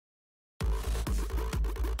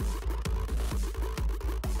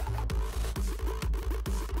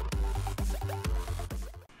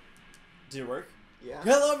Did it work? Yeah.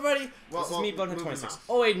 Hello, everybody. Well, this is me, Bonehead 26.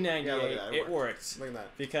 Oh, 0898. yeah, look at that. It worked. Look at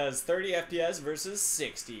that. Because 30 FPS versus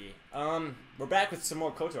 60. We're back with some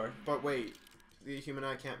more KOTOR. But wait, the human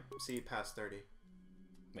eye can't see past 30.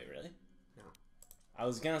 Wait, really? No. I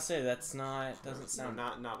was gonna say that's not. Doesn't sound.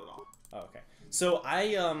 No, not at all. Oh, okay. So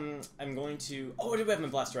I'm going to. Oh, I do have my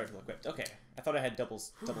blaster rifle equipped. Okay. I thought I had double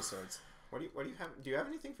swords. What do you have? Do you have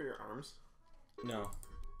anything for your arms? No.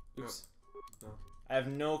 Oops. No. I have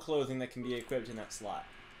no clothing that can be equipped in that slot.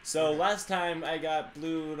 So last time I got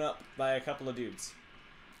blown up by a couple of dudes.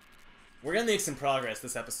 We're gonna make some progress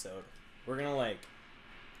this episode. We're gonna like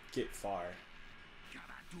get far.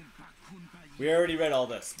 We already read all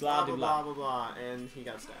this. Blah blah blah blah blah, and he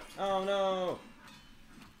got stabbed. Oh no!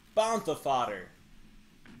 Bantha fodder.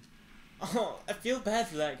 Oh, I feel bad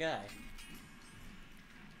for that guy.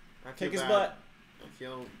 Kick his butt. I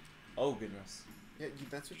feel. Oh goodness. Yeah,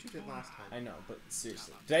 that's what you did last time. I know, but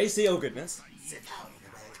seriously. Did I say oh goodness? Sit down,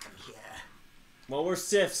 welcome here. Well, we're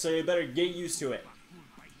Sith, so you better get used to it.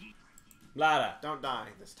 Lada. Don't die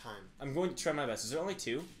this time. I'm going to try my best. Is there only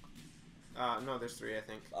 2? No, there's 3, I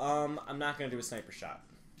think. I'm not gonna do a sniper shot.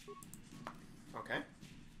 Okay.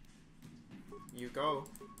 You go.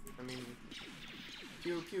 I mean,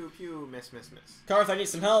 pew pew pew, miss miss miss. Karth, I need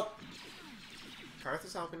some help. Karth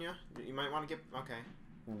is helping you. You might want to get. Okay.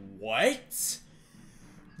 What?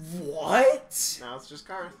 What? Now it's just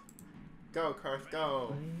Karth. Go, Karth,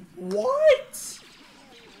 go. What?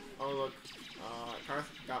 Oh look, Karth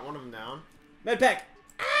got one of them down. Medpack.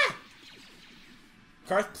 Ah!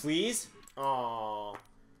 Karth, please. Oh.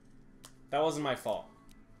 That wasn't my fault.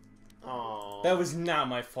 Oh. That was not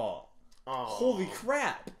my fault. Oh. Holy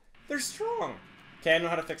crap! They're strong. Okay, I know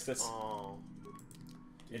how to fix this. Oh.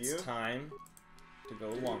 It's time to go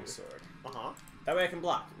longsword. Uh-huh. That way I can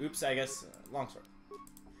block. Oops, I guess longsword.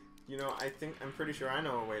 You know, I'm pretty sure I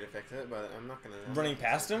know a way to fix it, but I'm not gonna. Running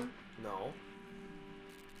past him? No.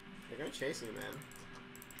 They're gonna chase you,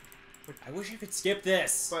 man. I wish I could skip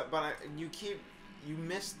this. But you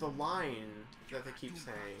missed the line that they keep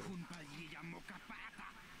saying.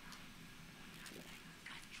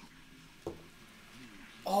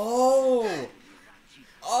 Oh!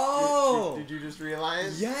 Oh! Did you just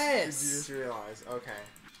realize? Yes! Did you just realize? Okay.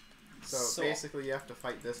 So basically you have to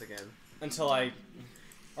fight this again. Until I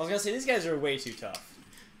was gonna say, these guys are way too tough.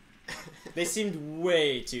 They seemed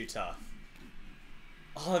way too tough.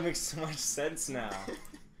 Oh, that makes so much sense now.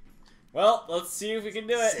 Well, let's see if we can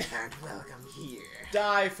do it. Sit and welcome here.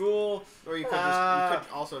 Die, fool! Or you could you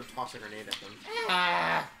could also toss a grenade at them.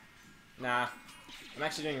 Ah. Nah. I'm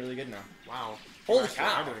actually doing really good now. Wow. Holy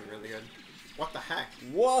cow! I'm doing really good. What the heck?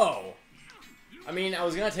 Whoa! I mean, I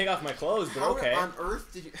was gonna take off my clothes, but How okay. on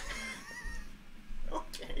earth did you...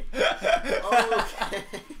 Okay. Okay.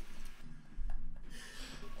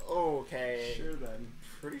 Okay. Sure then.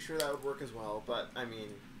 Pretty sure that would work as well, but I mean...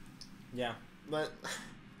 Yeah. But...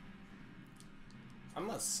 I'm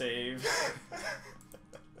gonna save.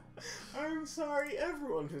 I'm sorry,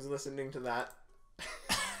 everyone who's listening to that.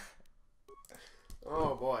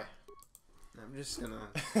 Oh boy. I'm just gonna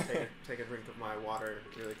take a drink of my water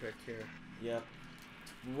really quick here. Yep.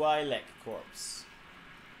 Twi'lek corpse.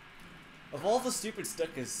 Of all the stupid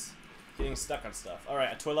getting stuck on stuff.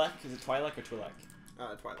 Alright, a Twi'lek? Is it Twi'lek or Twi'lek?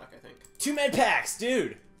 Twi'lek, I think. 2 med packs,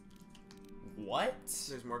 dude! What?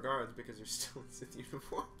 There's more guards because you're still in Sith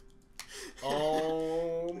uniform.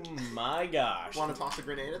 Oh my gosh. Want to toss a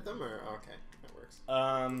grenade at them, or okay, that works.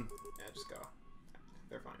 Yeah, just go.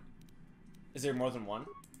 They're fine. Is there more than one?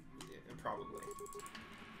 Yeah, probably.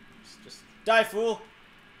 Just die, fool!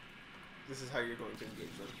 This is how you're going to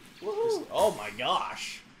engage them. Woohoo! Oh my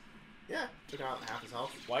gosh! Yeah, took out half his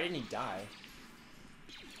health. Why didn't he die?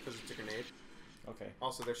 Because it's a grenade. Okay.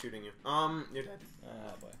 Also, they're shooting you. You're dead.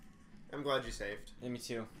 Ah, boy. I'm glad you saved. Yeah, me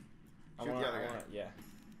too. Shoot the other guy. Yeah.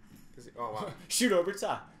 Oh wow. Shoot over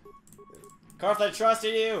top. Karth, I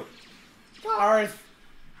trusted you. Karth,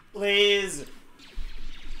 please.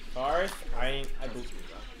 Karth, I believe.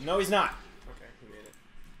 No, he's not. Okay, he made it.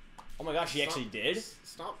 Oh my gosh, he actually did.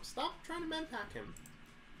 Stop trying to medpack him.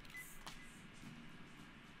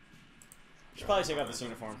 Should probably take off this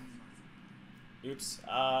uniform. Oops. Do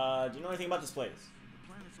you know anything about this place? The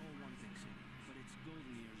planet's all one big city, but its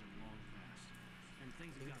golden years are long past, and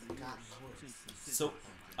things have gotten worse since the Sith. So,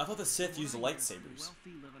 I thought the Sith used lightsabers.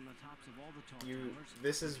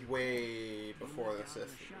 This is way before the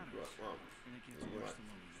Sith. Well, you know what?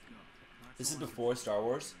 This is before Star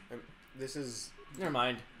Wars? This is... Never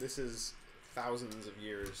mind. This is thousands of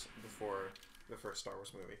years before the first Star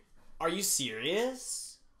Wars movie. Are you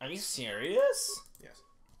serious? Are you serious? Yes.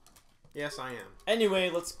 Yes, I am. Anyway,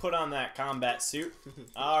 let's put on that combat suit.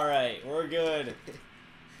 Alright, we're good.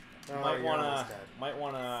 Oh, Might you're wanna... almost dead.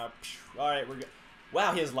 Alright, we're good.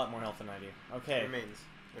 Wow, he has a lot more health than I do. Okay. Remains.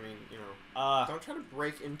 I mean, you know. Don't try to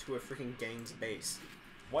break into a freaking gang's base.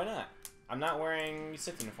 Why not? I'm not wearing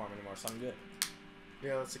Sith uniform anymore, so I'm good.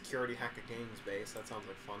 Yeah, let's security hack a gang's base. That sounds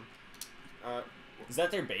like fun. Is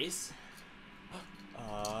that their base?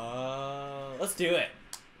 Let's do it.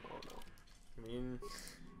 Oh no. I mean,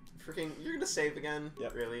 freaking, you're gonna save again?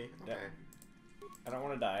 Yep. Really? Okay. Yep. I don't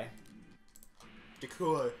want to die.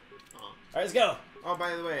 Decoy. Alright, let's go. Oh,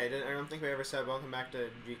 by the way, I don't think we ever said welcome back to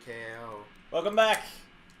GKO. Welcome back.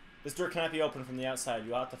 This door cannot be opened from the outside.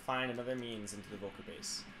 You will have to find another means into the Volker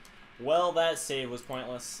base. Well, that save was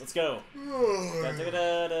pointless. Let's go.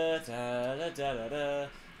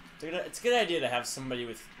 It's a good idea to have somebody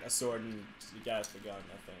with a sword and you got the gun,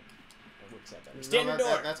 I think. It works out better. Stand in the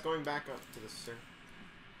door! That's going back up to the sir.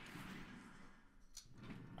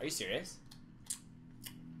 Are you serious?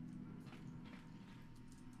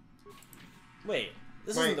 Wait,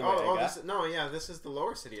 this isn't the way I got. No, yeah, this is the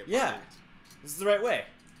lower city of Yeah, this is the right way,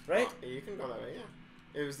 right? Oh, you can go that way,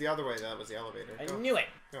 yeah. It was the other way, that was the elevator. I knew it!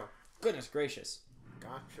 Go. Goodness gracious.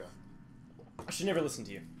 Gotcha. I should never listen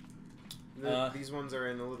to you. These ones are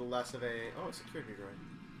in a little less of a... Oh, security droid.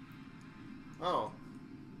 Oh.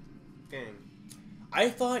 Gang. I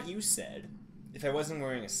thought you said if I wasn't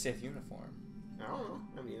wearing a Sith uniform. I don't know.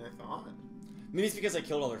 I mean, I thought. Maybe it's because I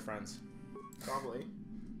killed all their friends. Probably.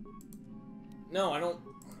 No, I don't...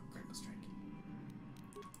 Critical strike.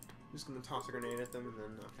 I'm just gonna toss a grenade at them and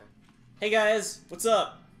then... Okay. Hey guys, what's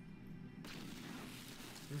up?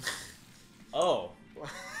 Oh.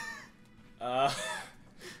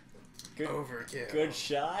 Good, Overkill. Good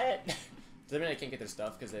shot. Does that mean I can't get their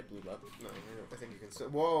stuff because they blew up? No, I think you can still...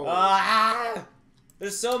 Whoa! Ah!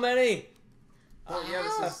 There's so many! Oh, yeah,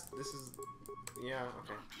 this is... Yeah,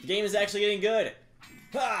 okay. The game is actually getting good.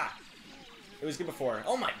 Ha! It was good before.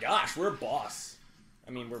 Oh my gosh, we're a boss.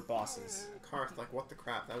 I mean, we're bosses. Karth, like, what the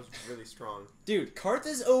crap? That was really strong. Dude, Karth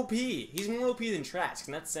is OP. He's more OP than Trask,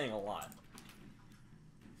 and that's saying a lot.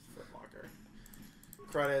 Footlocker.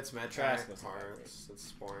 Credits, med Trask track, wasn't that parts.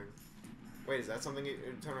 That's boring. Wait, is that something you...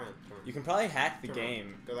 Turn around. Turn around. You can probably hack the Turn game.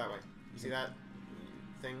 around. Go that way. You see that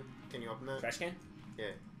thing? Can you open that? Trash can? Yeah.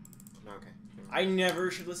 No, okay. I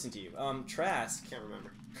never should listen to you. Trask. Can't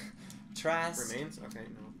remember. Trask. Remains? Okay,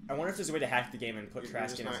 no. I wonder if there's a way to hack the game and put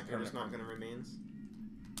Trask in as a You're permanent. just not gonna remains?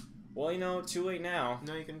 Well, you know, too late now.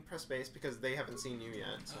 No, you can press space because they haven't seen you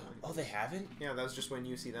yet. So. Oh, they haven't? Yeah, that was just when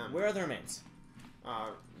you see them. Where are the remains?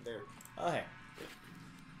 There. Oh, hey.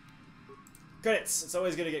 Credits. It's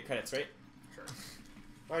always good to get credits, right? Sure.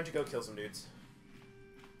 Why don't you go kill some dudes?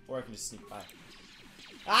 Or I can just sneak by.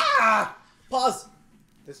 Ah! Pause!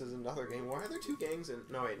 This is another game. Why are there two gangs in...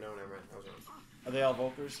 No, wait, no, never mind. I was wrong. Are they all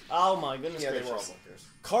Volkers? Oh my goodness Yeah, gracious. they were all Volkers.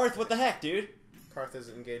 Karth, what the heck, dude? Karth is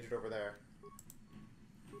engaged over there.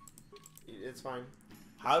 It's fine.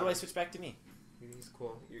 How do I switch back to me? He's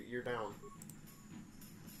cool. You're down.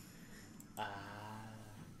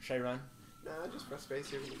 Should I run? Nah, just press space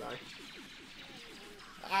here when you die.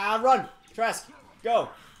 Run! Trask, go!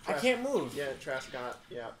 Trask. I can't move. Yeah, Trask got...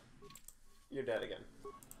 Yeah. You're dead again.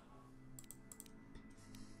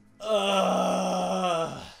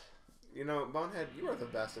 You know, Bonehead, you are the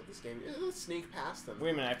best at this game. Let's sneak past them.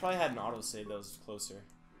 Wait a minute, I probably had an autosave that was closer.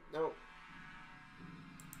 No.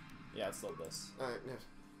 Yeah, it's load this. No.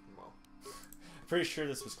 Well. I'm pretty sure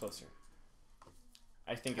this was closer.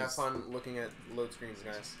 I think Have it's... fun looking at load screens,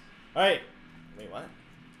 guys. Alright! Wait, what?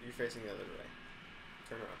 You're facing the other way.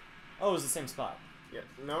 Turn around. Oh, it was the same spot. Yeah.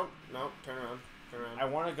 No, turn around. Turn around. I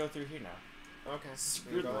want to go through here now. Okay.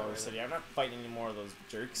 Screw the Go that lower way city. I'm not fighting any more of those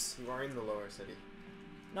jerks. then. You are in the lower city.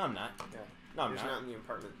 No, I'm not. Yeah. No, I'm You're just not. not in the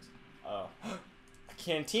apartments. Oh. A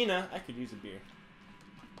cantina? I could use a beer.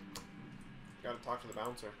 Gotta talk to the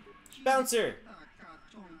bouncer. Bouncer!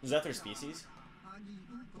 Is that their species?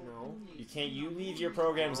 No. You leave your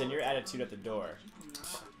programs and your attitude at the door.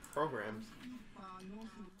 Programs.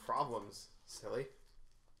 Problems. Silly.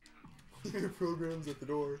 Programs at the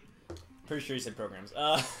door. Pretty sure you said programs.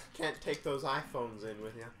 Can't take those iPhones in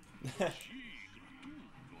with you.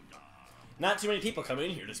 Not too many people come in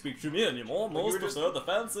here to speak to me anymore. Well, Most prefer the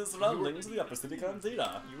fancy surroundings of the Upper City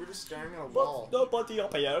Cantina. You were just staring at a But wall. nobody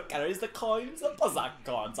up here carries the coins and Pazak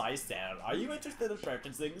cards I sell. Are you interested in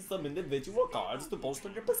purchasing some individual cards to bolster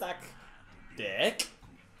your Pazak? Dick?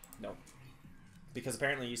 No. Because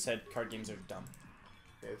apparently you said card games are dumb.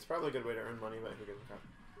 Yeah, it's probably a good way to earn money, but who gives a crap?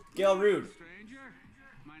 Gail Rude. Stranger,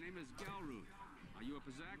 my name is Gelroot. Are you a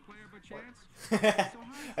Pazak player by chance?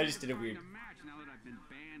 I just did a weird. Match now that I've been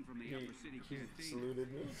banned from the upper city He canteen. saluted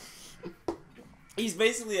me. He's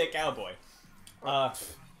basically a cowboy.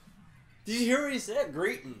 Did you hear what he said?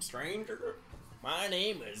 Greeting, stranger. My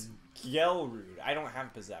name is Gelrude. I don't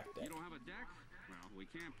have Pizak You deck. don't have a deck? Well, we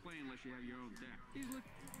can't play unless you have your own deck.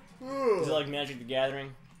 He's Is it like Magic the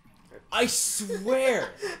Gathering? I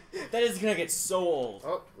swear! That is gonna get so old.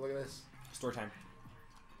 Oh, look at this. Story time.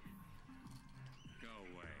 Go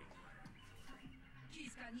away.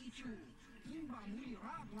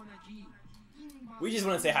 We just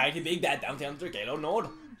want to say hi to Big Bad Downtown Torquedo Node.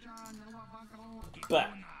 But,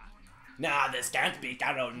 nah, this can't be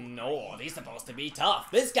Caro Node. He's supposed to be tough.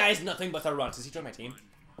 This guy's nothing but a runt. Does he join my team?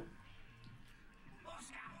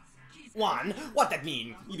 One? What that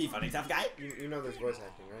mean? You be funny, tough guy? You know there's voice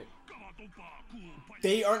acting, right?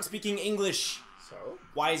 They aren't speaking English. So?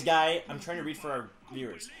 Wise guy, I'm trying to read for our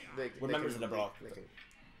viewers. They Members can- of the block. they can-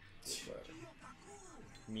 whatever.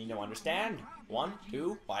 Me no understand. 1,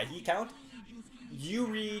 2, why he count? You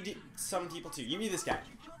read some people too. You read this guy.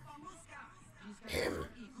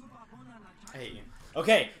 I hate you.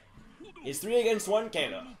 Okay. It's 3 against 1,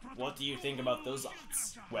 Kayla. What do you think about those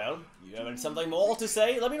odds? Well, you have something more to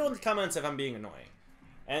say? Let me know in the comments if I'm being annoying.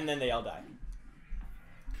 And then they all die.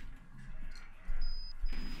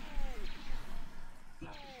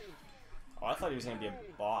 Oh, I thought he was gonna be a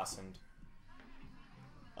boss and...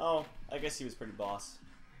 Oh, I guess he was pretty boss.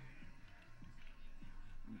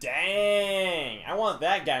 Dang! I want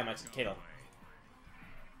that guy in my Kato.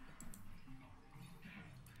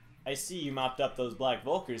 I see you mopped up those black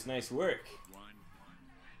Volkers. Nice work.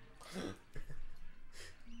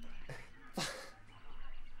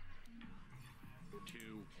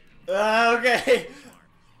 Okay.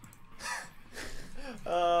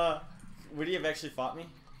 Would he have actually fought me?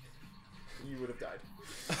 You would have died.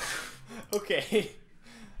 Okay.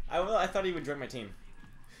 I thought he would join my team.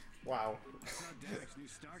 Wow.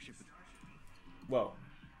 Whoa.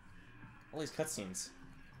 All these cutscenes.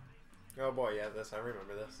 Oh boy, yeah, this. I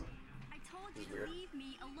remember this. I told you to leave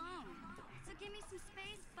me alone. So give me some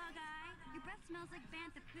space, Bug-Eye. Your breath smells like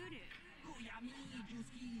Bantha Poodoo.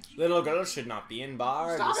 Little girls should not be in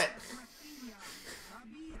bars. Stop it!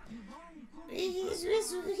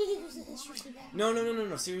 No.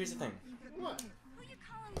 See, here's the thing. What? Who you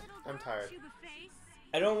calling little I'm dog, tired. Chuba Face?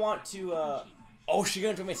 I don't want to, Oh, she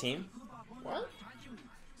gonna join my team? What?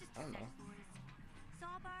 I don't know.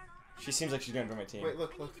 Sawbar, She seems like she's gonna join my team. Wait,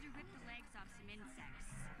 look, I need look. you to rip the legs off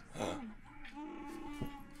some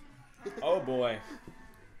insects. Oh boy.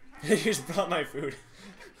 He just brought my food.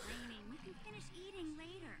 Complaining. You can finish eating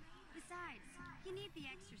later. Besides, you need the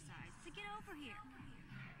exercise, so get over here.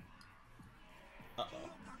 Uh-oh.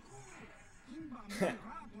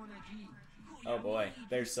 Oh boy.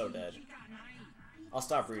 They're so dead. I'll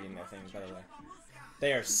stop reading their things, by the way.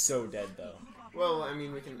 They are so dead, though. Well, I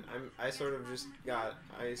mean, we can. I sort of just got.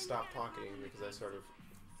 I stopped talking because I sort of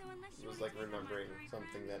So unless you was wanna like hear about my remembering very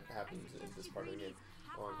something that first happened adventure, in this you part of the really game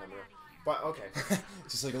just a long hop time on ago. over. But okay.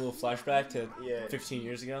 Just like a little flashback to Yeah. 15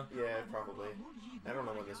 years ago. Yeah, probably. I don't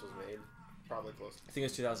know when this was made. Probably close to. I think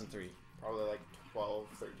it was 2003. Probably like 12,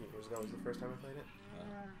 13 years ago was the first time I played it.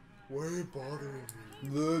 Why are you bothering me?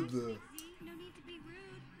 Easy, no need to be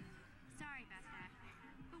rude. Sorry about that.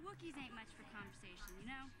 But Wookiees ain't much for conversation, you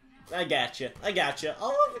know? I gotcha.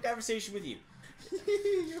 I'll have a conversation with you.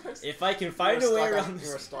 You are If I can find a way around You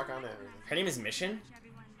are this. stuck on everything. Her name is Mission?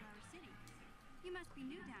 Everyone in Lower City. You must be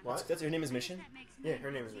new down What? That's her name is Mission? That makes Yeah, me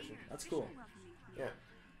her name is Mission. That's cool. welcoming community. Yeah.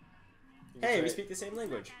 You can Hey, say- we speak the same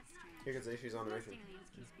language. That's strange. You can say she's on the Most mission. aliens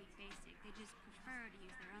can speak basic. They just prefer to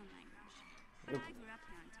use their own language. But I grew up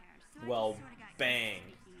here on Terra, so I Well, just sorta got used to bang.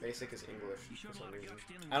 speaking Basic is English You sure for some about reason.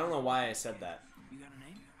 stealing I don't know why I said that. You got a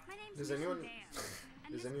name? My name's Does Mission anyone- Dale,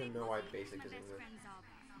 and does this anyone big know why Wookiee basic my is best English? friend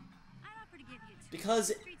Zalbar. I'd offer to give you two. Because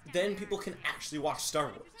Streets down then there people are can city. actually watch Star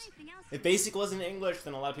If Wars. there's anything else If you Basic wasn't English,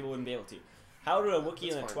 then a lot of people wouldn't be able to. How did a Wookiee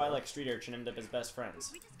That's and a fine, Twilight Street Urchin end up as best friends?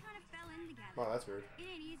 We just kind of fell in together. Wow, that's weird. It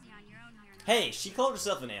ain't easy on your own here. in Hey, she called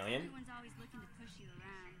herself an alien. Everyone's always looking to push you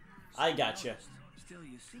around. I gotcha. Still,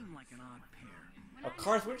 you seem like an odd pair. When Oh, I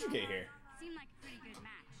Karth, met where'd you get here? Seemed like a pretty good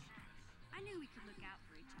match. I knew we could look out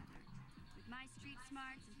for each other. With my street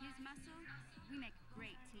smarts and his muscle, we make a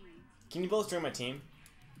great team. Can you both join my team?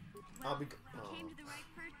 I'll be. We came to the right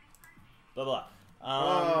person. Blah blah.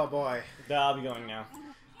 Oh boy. I'll be going now.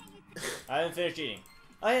 I haven't finished eating.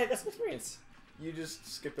 Oh yeah, that's some experience. You just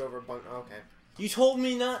skipped over a bunch. Okay. You told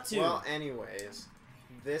me not to. Well, anyways,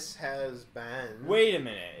 this has been. Wait a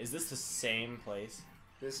minute. Is this the same place?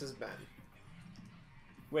 This has been.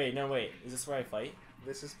 Wait, no, wait. Is this where I fight?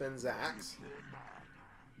 This has been Zach's.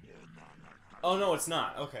 Oh no, it's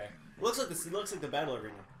not. Okay. Looks like this. It looks like the battle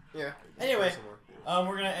arena. Yeah. Anyway. Somewhere.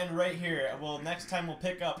 We're gonna end right here. Well, next time we'll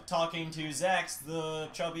pick up talking to Zax, the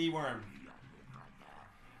chubby worm.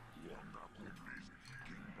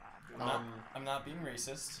 I'm not being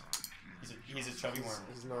racist. He's a chubby worm.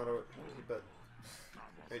 He's not a... But...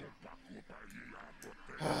 Hey.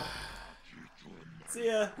 See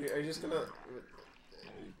ya. Are you just gonna...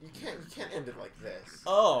 You can't end it like this.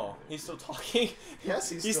 Oh, he's still talking? Yes,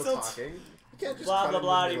 he's still talking. You can't just blah, cut blah, in the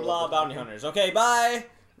blah, middle blah, of the bounty talking. hunters. Okay, bye.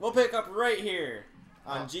 We'll pick up right here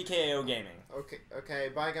on Oh. GKO Gaming. Okay,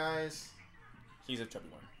 bye guys. He's a chubby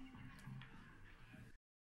worm.